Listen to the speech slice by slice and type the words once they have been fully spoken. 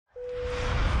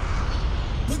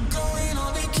We're going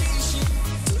on vacation.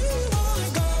 Do you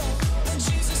wanna go? A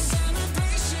Jesus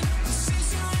celebration. This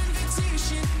is your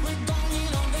invitation. We're going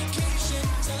on vacation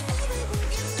to everywhere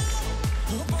you know.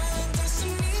 Hope Island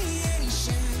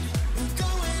destination. We're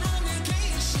going on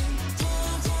vacation.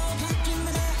 Pack in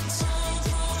the bags. I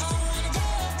wanna go.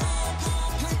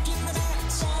 Pack in the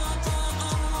bags. I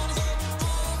wanna go.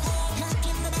 Pack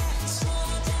in the bags. I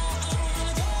wanna go.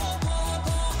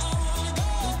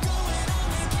 We're going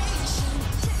on vacation.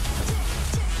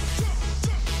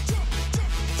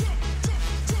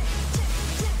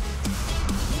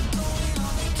 We're going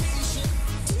on vacation.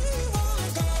 Do you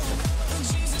wanna go? A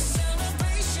Jesus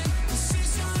celebration. This is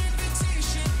your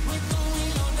invitation. We're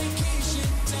going on vacation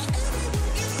to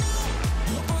everywhere you know.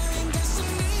 Hope Island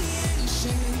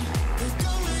destination. We're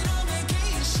going on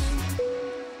vacation.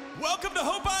 Welcome to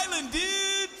Hope Island,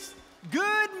 dudes!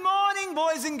 Good morning,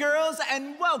 boys and girls,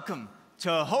 and welcome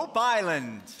to Hope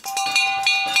Island. The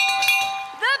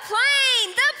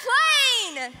plane! The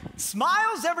plane!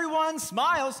 Smiles, everyone,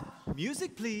 smiles.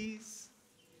 Music, please.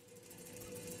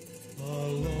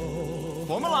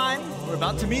 Form a line. We're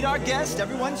about to meet our guest.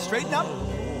 Everyone, straighten up.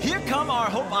 Here come our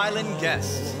Hope Island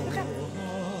guests.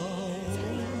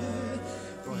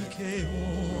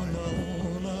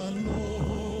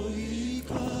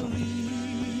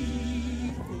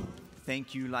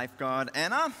 Thank you, Lifeguard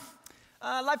Anna.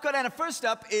 Lifeguard Anna, first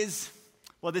up is,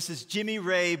 well, this is Jimmy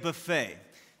Ray Buffet.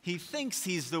 He thinks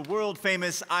he's the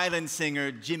world-famous island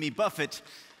singer Jimmy Buffett,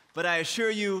 but I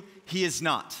assure you, he is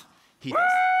not. He does,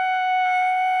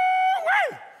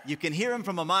 you can hear him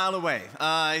from a mile away.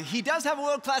 He does have a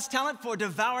world-class talent for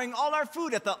devouring all our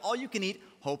food at the all-you-can-eat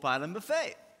Hope Island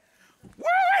Buffet.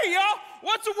 Woo-wee, y'all!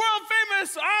 What's a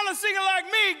world-famous island singer like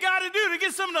me got to do to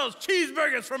get some of those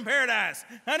cheeseburgers from paradise?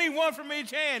 I need one from each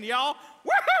hand, y'all.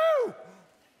 Woohoo!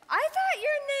 I thought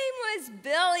your name was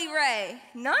Billy Ray,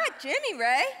 not Jimmy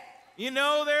Ray. You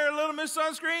know there, Little Miss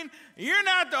Sunscreen, you're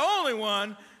not the only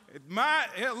one.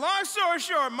 Long story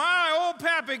short, my old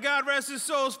pappy, God rest his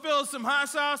soul, spilled some hot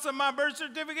sauce on my birth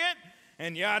certificate,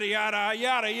 and yada, yada,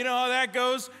 yada. You know how that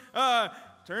goes.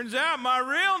 Turns out my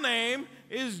real name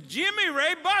is Jimmy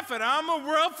Ray Buffett. I'm a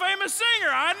world-famous singer.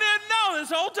 I didn't know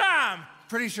this whole time.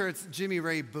 Pretty sure it's Jimmy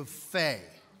Ray Buffet.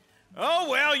 Oh,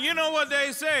 well, you know what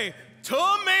they say.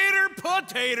 Tomato,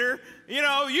 potato. You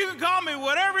know, you can call me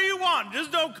whatever you want.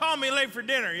 Just don't call me late for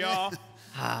dinner, y'all.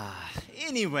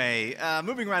 Anyway,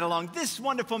 moving right along, this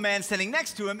wonderful man standing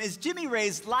next to him is Jimmy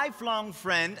Ray's lifelong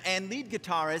friend and lead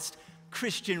guitarist,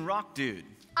 Christian Rock Dude.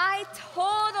 I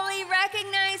totally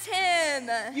recognize him.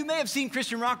 You may have seen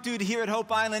Christian Rock Dude here at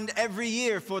Hope Island every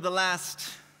year for the last,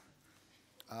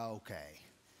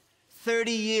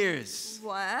 30 years.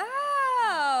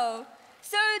 Wow.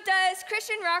 So does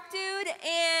Christian Rock Dude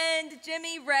and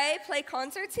Jimmy Ray play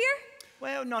concerts here?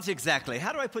 Well, not exactly.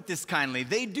 How do I put this kindly?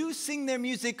 They do sing their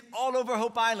music all over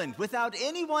Hope Island without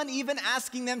anyone even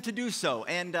asking them to do so,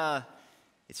 and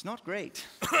it's not great.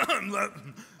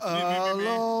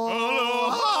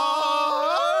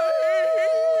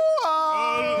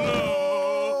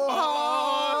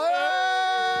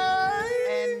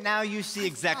 And now you see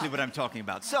exactly what I'm talking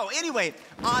about. So anyway,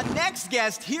 our next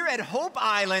guest here at Hope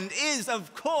Island is,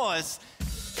 of course,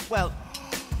 well,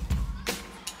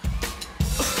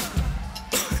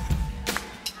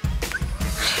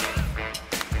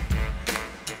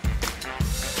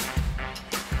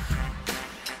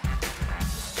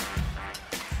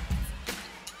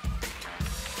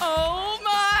 Oh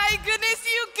my goodness,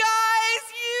 you guys!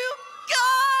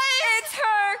 It's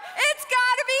her. It's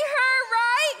gotta be her,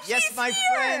 right? yes, She's my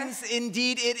here. friends,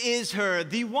 indeed it is her,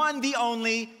 the one, the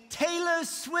only, Taylor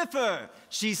Swiffer.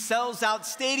 She sells out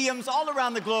stadiums all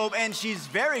around the globe, and she's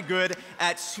very good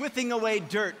at swiffing away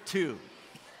dirt, too.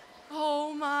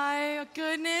 Oh my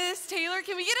goodness, Taylor,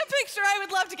 can we get a picture? I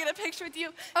would love to get a picture with you.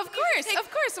 Of course. Take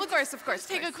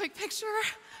a quick picture.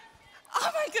 Oh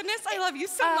my goodness, I love you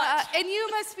so much. And you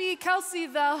must be Kelsey,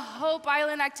 the Hope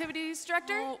Island Activities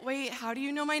Director? Oh, wait, how do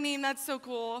you know my name? That's so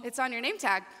cool. It's on your name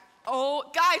tag. Oh,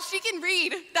 guys, she can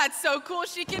read. That's so cool,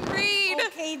 she can read.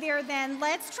 Okay there then,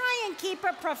 let's try and keep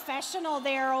it professional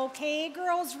there, okay?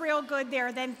 Girls, real good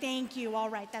there, then thank you. All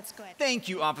right, that's good. Thank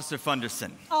you, Officer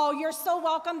Funderson. Oh, you're so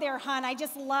welcome there, hon. I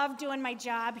just love doing my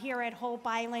job here at Hope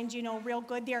Island, you know, real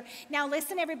good there. Now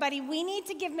listen, everybody, we need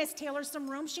to give Miss Taylor some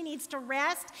room. She needs to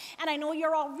rest, and I know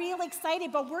you're all real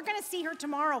excited, but we're gonna see her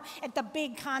tomorrow at the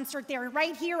big concert there,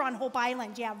 right here on Hope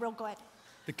Island. Yeah, real good.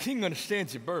 The king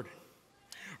understands your burden.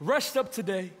 Rest up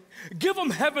today. Give him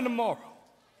heaven tomorrow.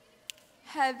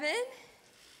 Heaven?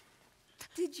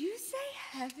 Did you say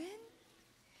heaven?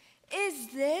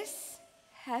 Is this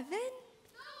heaven?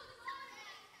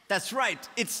 That's right.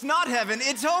 It's not heaven,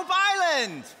 it's Hope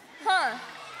Island. Huh.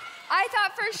 I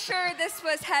thought for sure this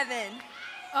was heaven.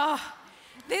 Oh,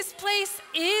 this place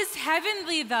is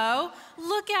heavenly, though.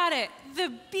 Look at it.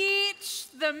 The beach,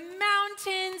 the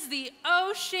mountains, the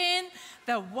ocean,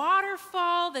 the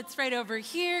waterfall that's right over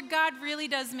here. God really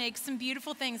does make some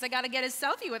beautiful things. I gotta get a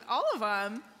selfie with all of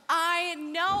them. I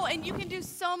know, and you can do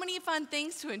so many fun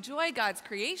things to enjoy God's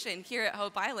creation here at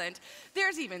Hope Island.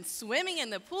 There's even swimming in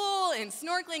the pool and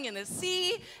snorkeling in the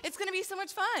sea. It's gonna be so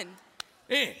much fun.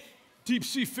 And deep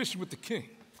sea fishing with the king.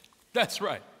 That's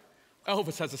right.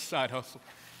 Elvis has a side hustle.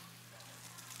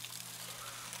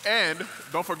 And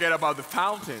don't forget about the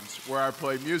fountains where I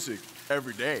play music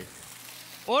every day.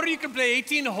 Or you can play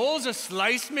 18 holes of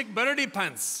sliced McBurdy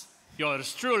pants.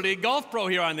 Yours truly, golf pro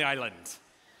here on the island.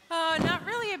 Not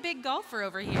really a big golfer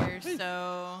over here,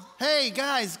 so... Hey,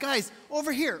 guys,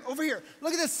 over here.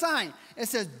 Look at this sign. It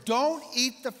says, don't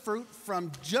eat the fruit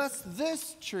from just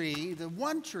this tree, the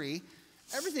one tree.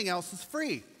 Everything else is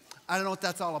free. I don't know what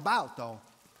that's all about, though.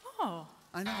 Oh.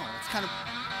 I know, it's kind of...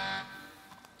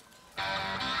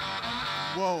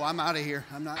 Whoa, I'm out of here.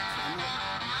 I'm not...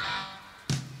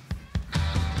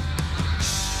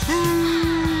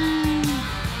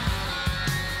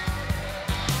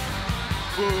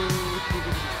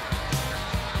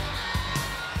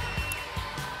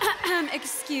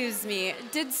 Excuse me,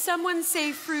 did someone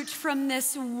say fruit from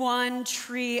this one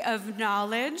tree of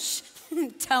knowledge?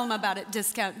 Tell them about it,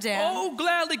 Discount Dan. Oh,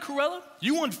 gladly, Corella.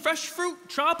 You want fresh fruit,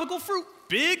 tropical fruit,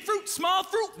 big fruit, small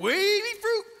fruit, wavy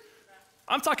fruit?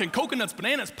 I'm talking coconuts,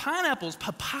 bananas, pineapples,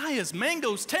 papayas,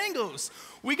 mangoes, tangos.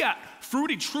 We got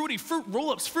fruity, truity, fruit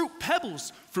roll-ups, fruit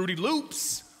pebbles, fruity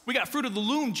loops. We got fruit of the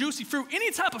loom, juicy fruit, any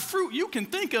type of fruit you can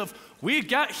think of, we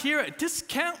got here at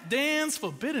Discount Dan's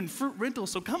Forbidden Fruit Rental,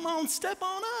 so come on, step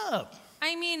on up.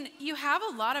 I mean, you have a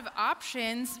lot of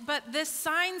options, but this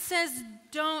sign says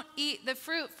don't eat the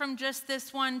fruit from just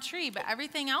this one tree, but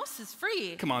everything else is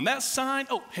free. Come on, that sign,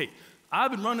 oh, hey,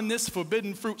 I've been running this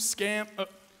Forbidden Fruit scam,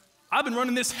 I've been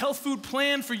running this health food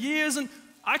plan for years, and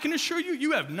I can assure you,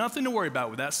 you have nothing to worry about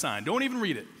with that sign. Don't even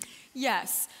read it.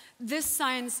 Yes. This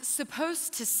sign's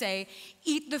supposed to say,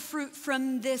 eat the fruit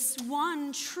from this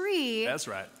one tree. That's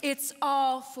right. It's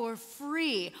all for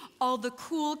free. All the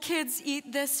cool kids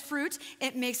eat this fruit.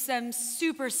 It makes them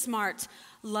super smart,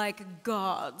 like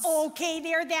gods. Okay,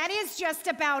 that is just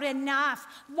about enough.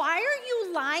 Why are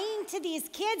you lying to these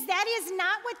kids? That is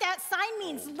not what that sign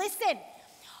means. Listen,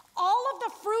 all of the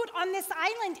fruit on this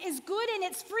island is good and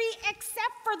it's free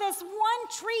except for this one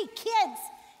tree. Kids,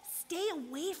 stay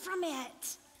away from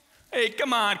it. Hey,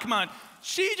 come on.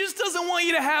 She just doesn't want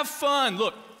you to have fun.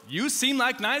 Look, you seem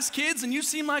like nice kids and you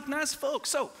seem like nice folks.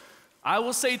 So I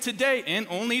will say today and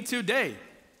only today,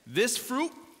 this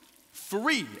fruit,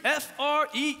 free,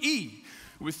 F-R-E-E,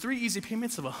 with 3 easy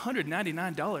payments of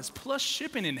 $199 plus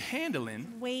shipping and handling.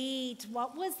 Wait,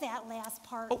 what was that last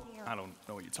part here? I don't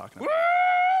know what you're talking about.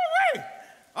 Woo-wee!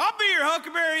 I'll be your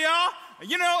Huckleberry, y'all.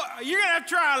 You know, you're gonna have to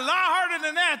try a lot harder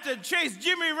than that to chase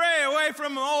Jimmy Ray away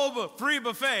from an old free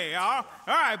buffet, y'all. All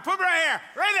right, put it right here.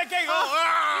 Right that cake. You know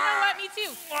what? Me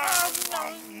too.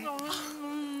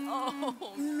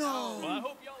 Oh, no. Well, I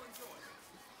hope y'all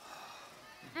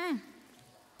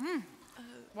enjoy.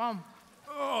 Wow.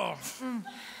 Oh.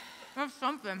 That's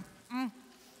something.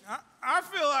 I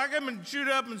feel like I've been chewed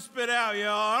up and spit out,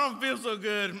 y'all. I don't feel so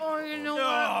good. Oh, you know what?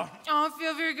 I don't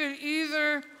feel very good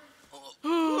either.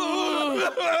 Oh,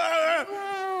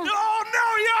 no,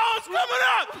 y'all, it's coming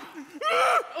up.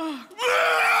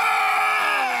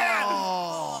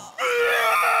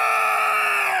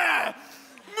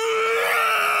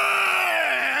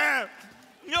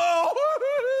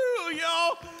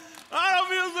 Y'all, I don't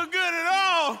feel so good at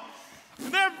all.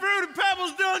 That fruity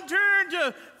pebbles done turned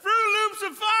to Fruit Loops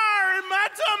of fire in my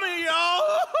tummy,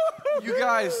 y'all. You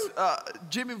guys,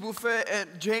 Jimmy Buffet and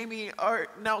Jamie are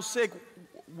now sick.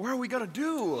 What are we gonna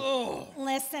do? Oh.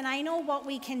 Listen, I know what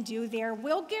we can do there.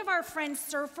 We'll give our friends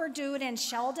Surfer Dude and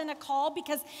Sheldon a call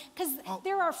because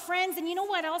they're our friends, and you know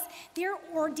what else? They're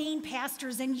ordained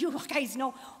pastors, and you guys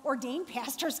know ordained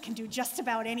pastors can do just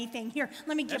about anything. Here,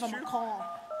 let me give them a call.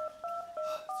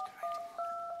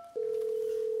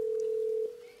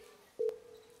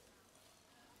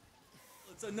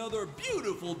 It's another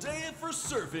beautiful day for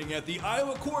surfing at the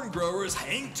Iowa Corn Growers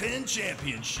Hang 10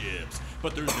 Championships.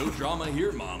 But there's no drama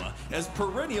here, mama, as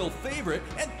perennial favorite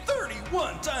and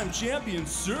 31-time champion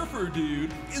Surfer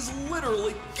Dude is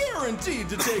literally guaranteed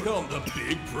to take home the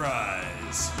big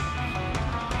prize.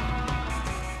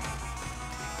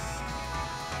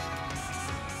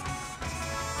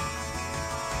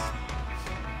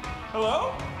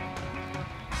 Hello?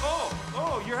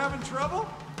 Oh, you're having trouble?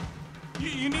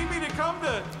 You need me to come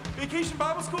to Vacation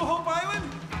Bible School, Hope Island?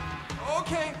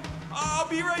 Okay, I'll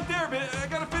be right there, but I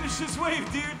gotta finish this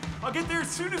wave, dude. I'll get there as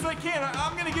soon as I can.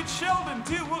 I'm gonna get Sheldon,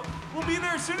 too. We'll be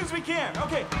there as soon as we can.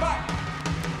 Okay, bye.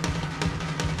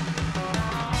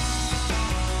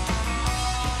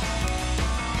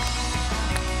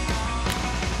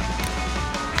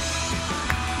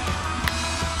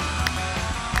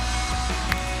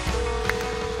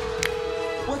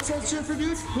 What's that, surfer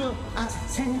dude? Well,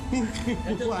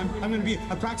 I'm going to be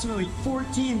approximately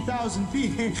 14,000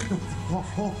 feet.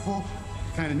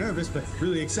 Kind of nervous, but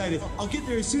really excited. I'll get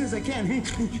there as soon as I can.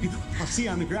 I'll see you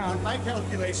on the ground. My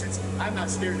calculations, I'm not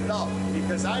scared at all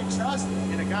because I trust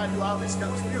in a God who always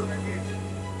comes through.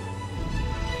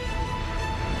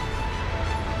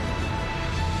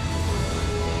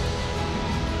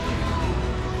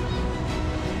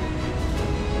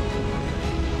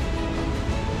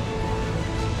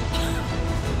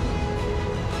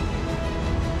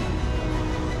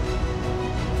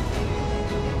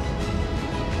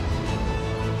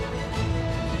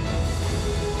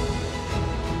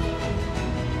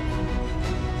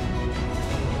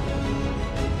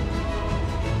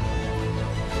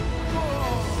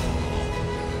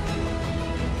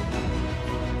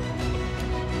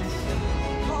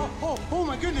 Oh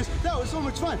my goodness, that was so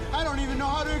much fun. I don't even know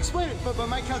how to explain it, but by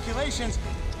my calculations,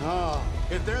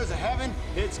 if there's a heaven,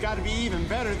 it's got to be even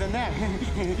better than that.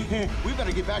 We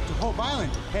better get back to Hope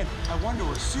Island, and I wonder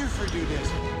where Surfer Dude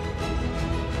is.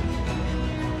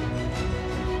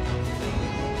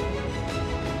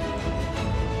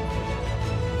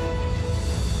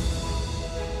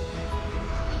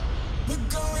 We're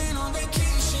going on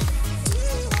vacation. Do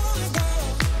you wanna go?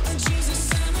 A Jesus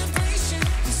celebration.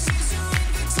 This is your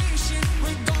invitation.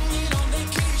 We're going on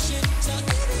vacation. Tell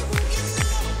everyone you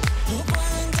know. Hope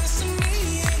Island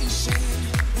destination.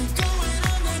 We're going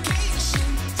on vacation.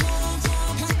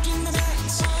 Packing the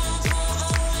bags. I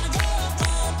wanna go.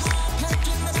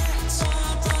 Packing the bags. I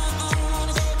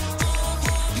wanna go.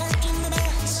 Packing the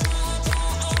bags. I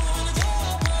wanna go.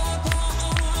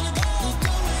 We're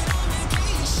going on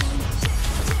vacation.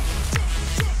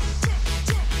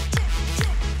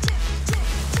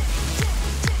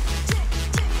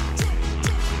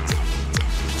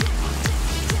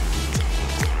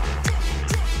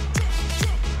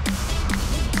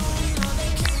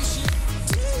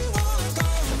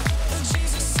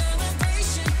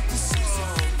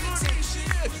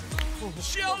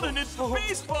 Sheldon, it's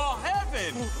baseball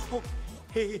heaven.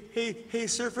 Hey,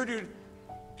 Surfer Dude.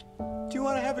 Do you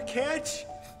want to have a catch?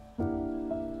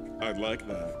 I'd like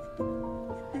that.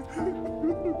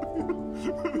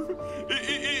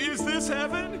 Is this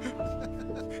heaven?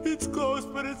 It's close,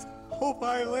 but it's Hope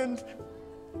Island.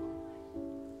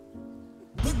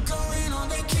 We're going on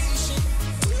vacation.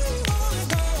 Do you wanna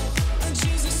go? A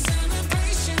Jesus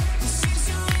celebration. This is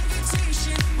your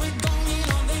invitation. We're going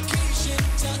on vacation.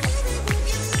 Tell everyone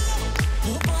you know.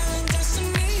 Hope Island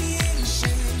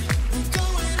destination. We're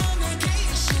going on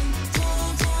vacation.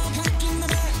 Packing the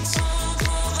bags. I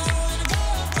wanna go.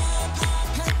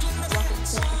 Packing the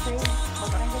bags.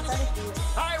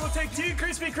 All right, we'll take 2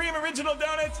 Krispy Kreme original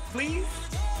donuts, please.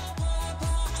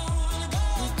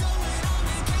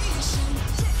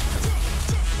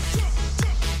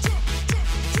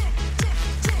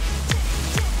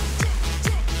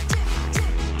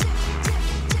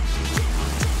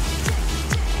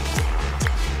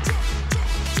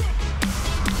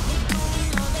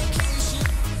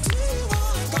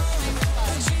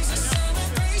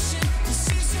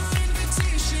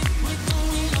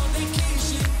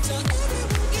 Tell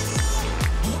everyone you know.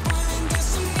 Hope Island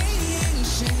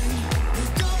destination.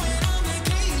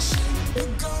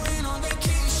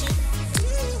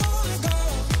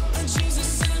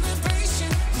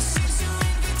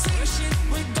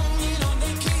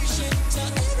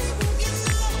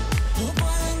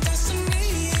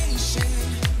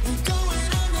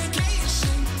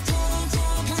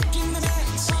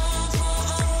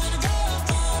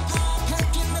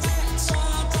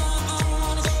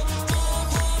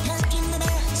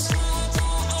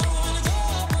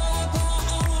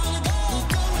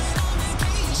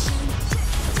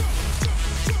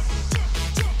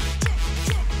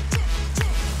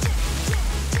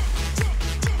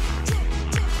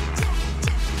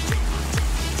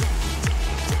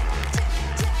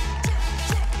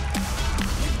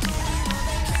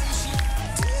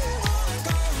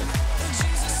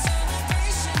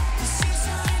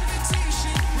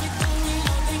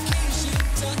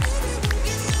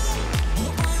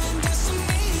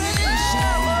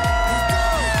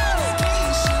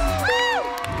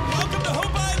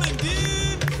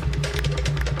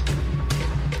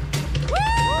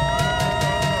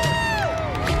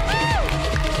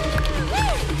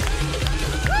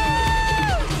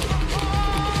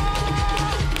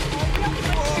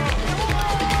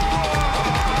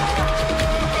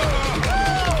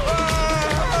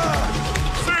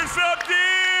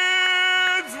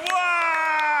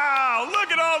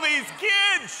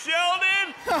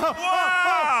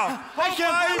 Wow! I Hope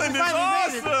can't believe Island we is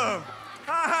finally made it. awesome!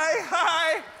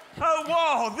 Hi!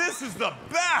 Whoa, this is the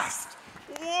best!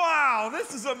 Wow,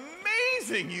 this is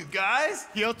amazing, you guys!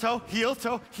 Heel toe, heel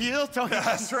toe, heel toe.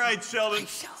 That's right, Sheldon.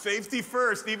 Safety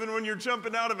first, even when you're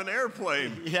jumping out of an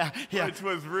airplane. Yeah. Which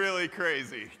was really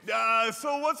crazy.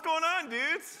 So what's going on,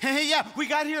 dudes? Yeah, we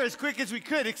got here as quick as we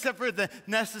could, except for the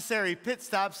necessary pit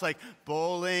stops like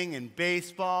bowling and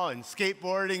baseball and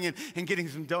skateboarding and getting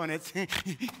some donuts. Yeah,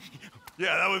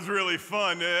 that was really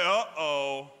fun.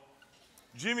 Uh-oh.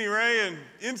 Jimmy Ray and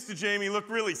Insta Jamie look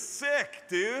really sick,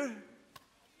 dude.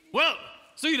 Well,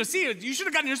 so you see, you should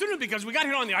have gotten here sooner because we got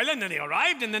here on the island and they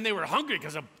arrived and then they were hungry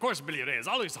because, of course, Billy Ray is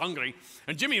always hungry.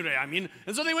 And Jimmy Ray, I mean.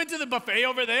 And so they went to the buffet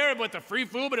over there with the free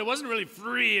food, but it wasn't really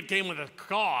free. It came with a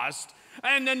cost.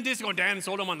 And then Disco Dan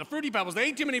sold them on the Fruity Pebbles. They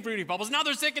ate too many Fruity Pebbles. Now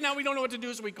they're sick and now we don't know what to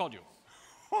do, so we called you.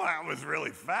 Well, that was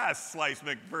really fast, Slice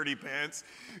McBirdie Pants.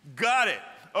 Got it.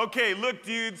 Okay, look,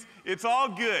 dudes, it's all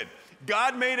good.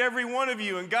 God made every one of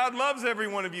you, and God loves every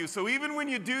one of you. So even when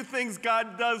you do things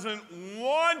God doesn't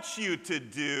want you to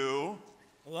do...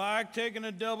 Like taking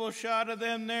a double shot of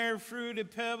them there Fruity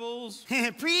Pebbles?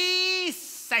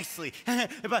 Precisely.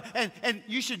 and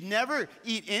you should never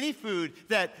eat any food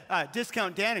that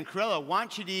Discount Dan and Corella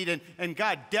want you to eat, and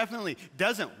God definitely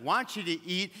doesn't want you to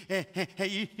eat.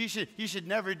 You should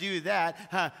never do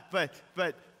that. But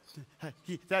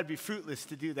that'd be fruitless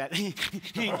to do that.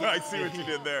 I see what you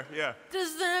did there, yeah.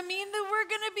 Does that mean that we're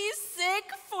gonna be sick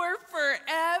for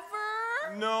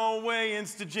forever? No way,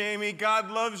 Insta Jamie. God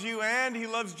loves you and he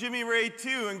loves Jimmy Ray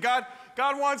too. And God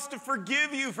wants to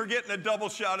forgive you for getting a double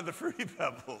shot of the Fruity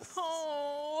Pebbles.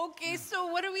 Oh, okay, so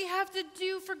what do we have to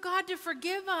do for God to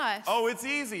forgive us? Oh, it's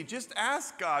easy. Just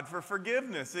ask God for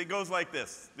forgiveness. It goes like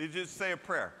this. You just say a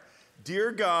prayer.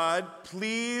 Dear God,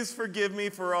 please forgive me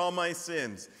for all my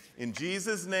sins. In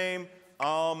Jesus' name,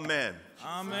 amen.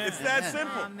 Amen. It's that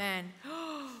simple. Amen.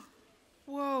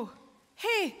 Whoa.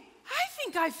 Hey, I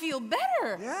think I feel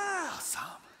better. Yeah. Awesome.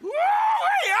 Woo!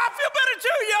 Hey, I feel better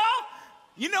too, y'all.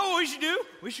 You know what we should do?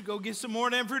 We should go get some more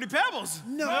of them Fruity Pebbles.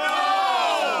 No,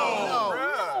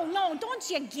 don't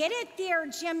you get it there,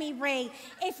 Jimmy Ray?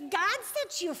 If God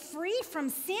set you free from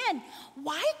sin,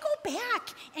 why go back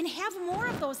and have more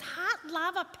of those hot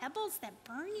lava pebbles that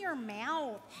burn your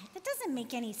mouth? That doesn't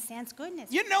make any sense,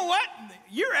 goodness. You know what?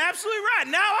 You're absolutely right.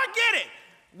 Now I get it.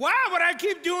 Why would I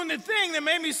keep doing the thing that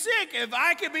made me sick if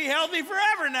I could be healthy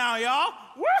forever now, y'all?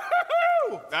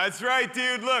 Woo-hoo-hoo! That's right,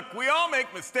 dude. Look, we all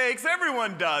make mistakes.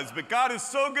 Everyone does. But God is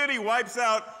so good, he wipes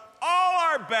out all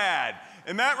our bad.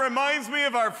 And that reminds me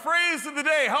of our phrase of the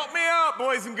day. Help me out,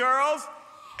 boys and girls.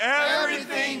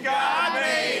 Everything God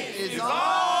made is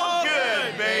all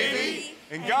good, baby.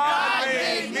 And God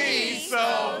made me,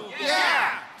 so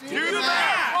yeah. Do the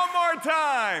math one more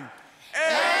time.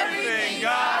 Everything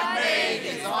God made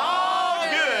is all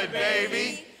good,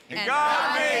 baby. And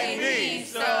God made me,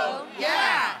 so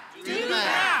yeah. Do the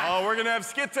math. Oh, we're going to have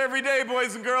skits every day,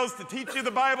 boys and girls, to teach you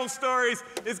the Bible stories.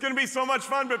 It's going to be so much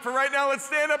fun, but for right now, let's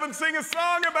stand up and sing a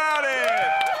song about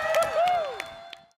it.